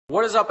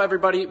What is up,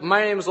 everybody?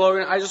 My name is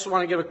Logan. I just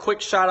want to give a quick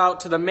shout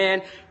out to the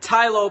man,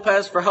 Ty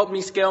Lopez, for helping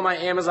me scale my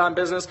Amazon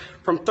business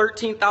from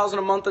 $13,000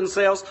 a month in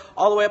sales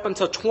all the way up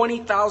until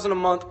 $20,000 a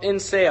month in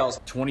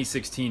sales.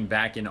 2016,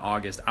 back in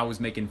August, I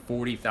was making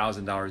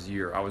 $40,000 a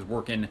year. I was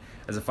working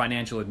as a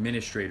financial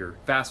administrator.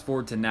 Fast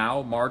forward to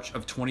now, March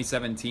of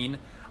 2017,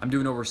 I'm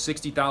doing over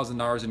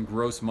 $60,000 in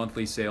gross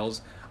monthly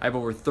sales. I have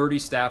over 30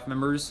 staff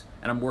members,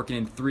 and I'm working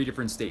in 3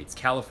 different states: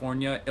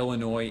 California,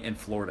 Illinois, and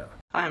Florida.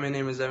 Hi, my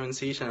name is Evan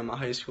Seach, and I'm a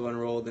high school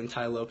enrolled in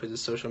Ty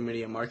Lopez's social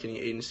media marketing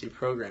agency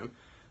program.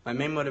 My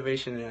main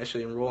motivation to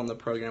actually enroll in the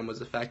program was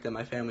the fact that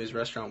my family's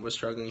restaurant was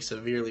struggling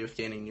severely with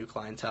gaining new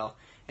clientele,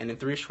 and in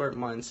 3 short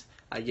months,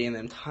 I gained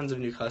them tons of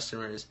new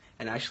customers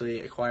and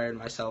actually acquired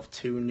myself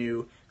 2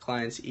 new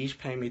clients, each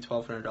paying me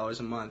 $1,200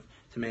 a month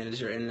to manage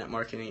their internet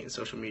marketing and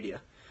social media.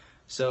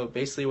 So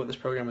basically what this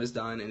program has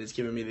done, and it's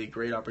given me the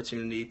great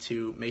opportunity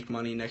to make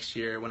money next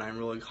year when I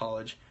enroll in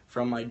college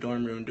from my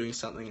dorm room doing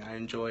something I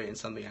enjoy and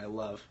something I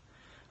love.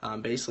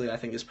 Basically, I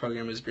think this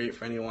program is great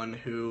for anyone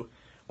who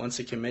wants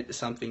to commit to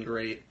something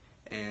great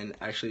and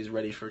actually is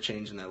ready for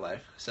change in their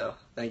life. So,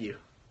 thank you.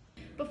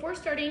 Before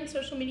starting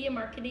social media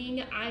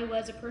marketing, I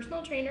was a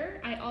personal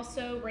trainer. I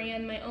also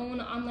ran my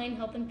own online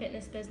health and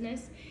fitness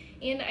business,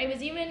 and I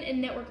was even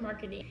in network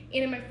marketing.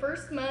 And in my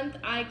first month,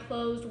 I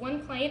closed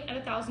 1 client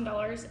at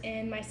 $1,000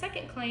 and my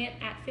second client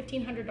at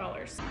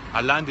 $1,500.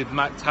 I landed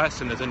Mike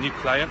Tyson as a new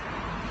client.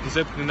 He's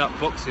opening up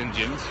boxing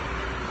gyms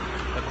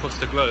across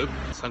the globe,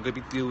 so I'm going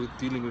to be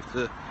dealing with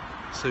the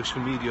social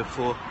media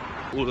for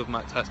all of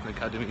Mike Tyson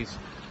Academy's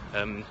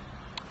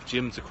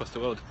gyms across the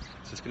world.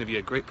 So it's going to be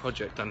a great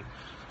project, and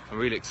I'm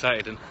really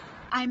excited.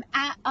 I'm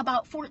at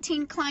about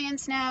 14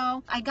 clients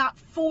now. I got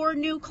 4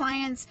 new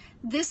clients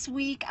this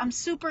week. I'm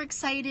super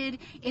excited.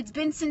 It's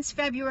been since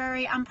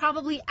February. I'm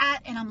probably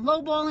at, and I'm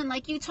lowballing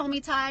like you told me,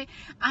 Ty,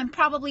 I'm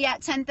probably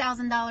at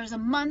 $10,000 a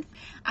month.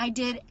 I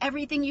did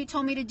everything you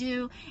told me to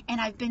do,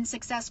 and I've been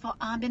successful.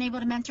 I've been able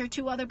to mentor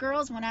 2 other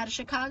girls, one out of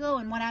Chicago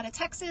and one out of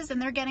Texas,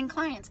 and they're getting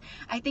clients.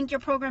 I think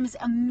your program is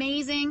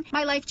amazing.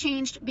 My life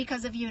changed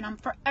because of you, and I'm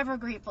forever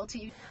grateful to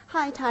you.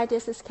 Hi, Ty.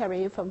 This is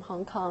Karen from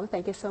Hong Kong.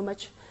 Thank you so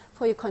much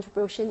for your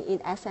contribution in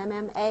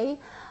SMMA.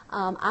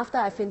 After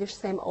I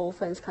finished Sam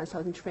Olsen's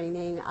consulting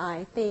training,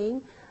 I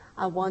think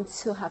I want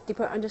to have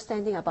deeper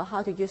understanding about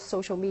how to use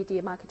social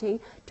media marketing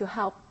to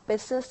help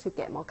business to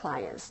get more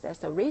clients. That's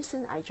the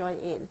reason I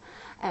joined in.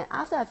 And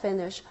after I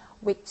finished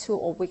week 2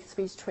 or week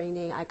 3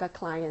 training, I got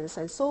clients,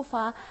 and so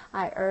far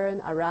I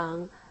earned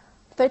around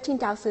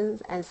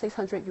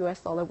 $13,600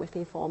 US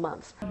within 4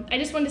 months. I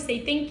just wanted to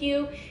say thank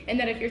you, and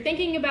that if you're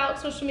thinking about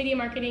social media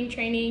marketing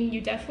training, you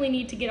definitely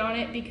need to get on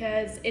it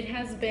because it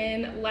has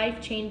been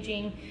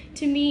life-changing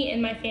to me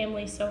and my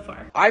family so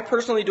far. I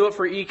personally do it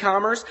for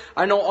e-commerce.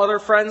 I know other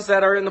friends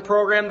that are in the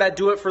program that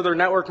do it for their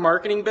network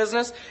marketing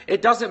business.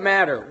 It doesn't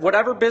matter.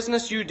 Whatever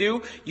business you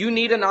do, you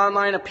need an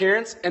online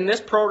appearance, and this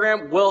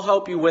program will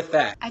help you with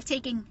that. I've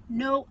taken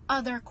no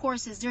other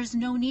courses. There's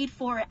no need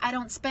for it.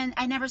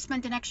 I never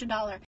spent an extra dollar.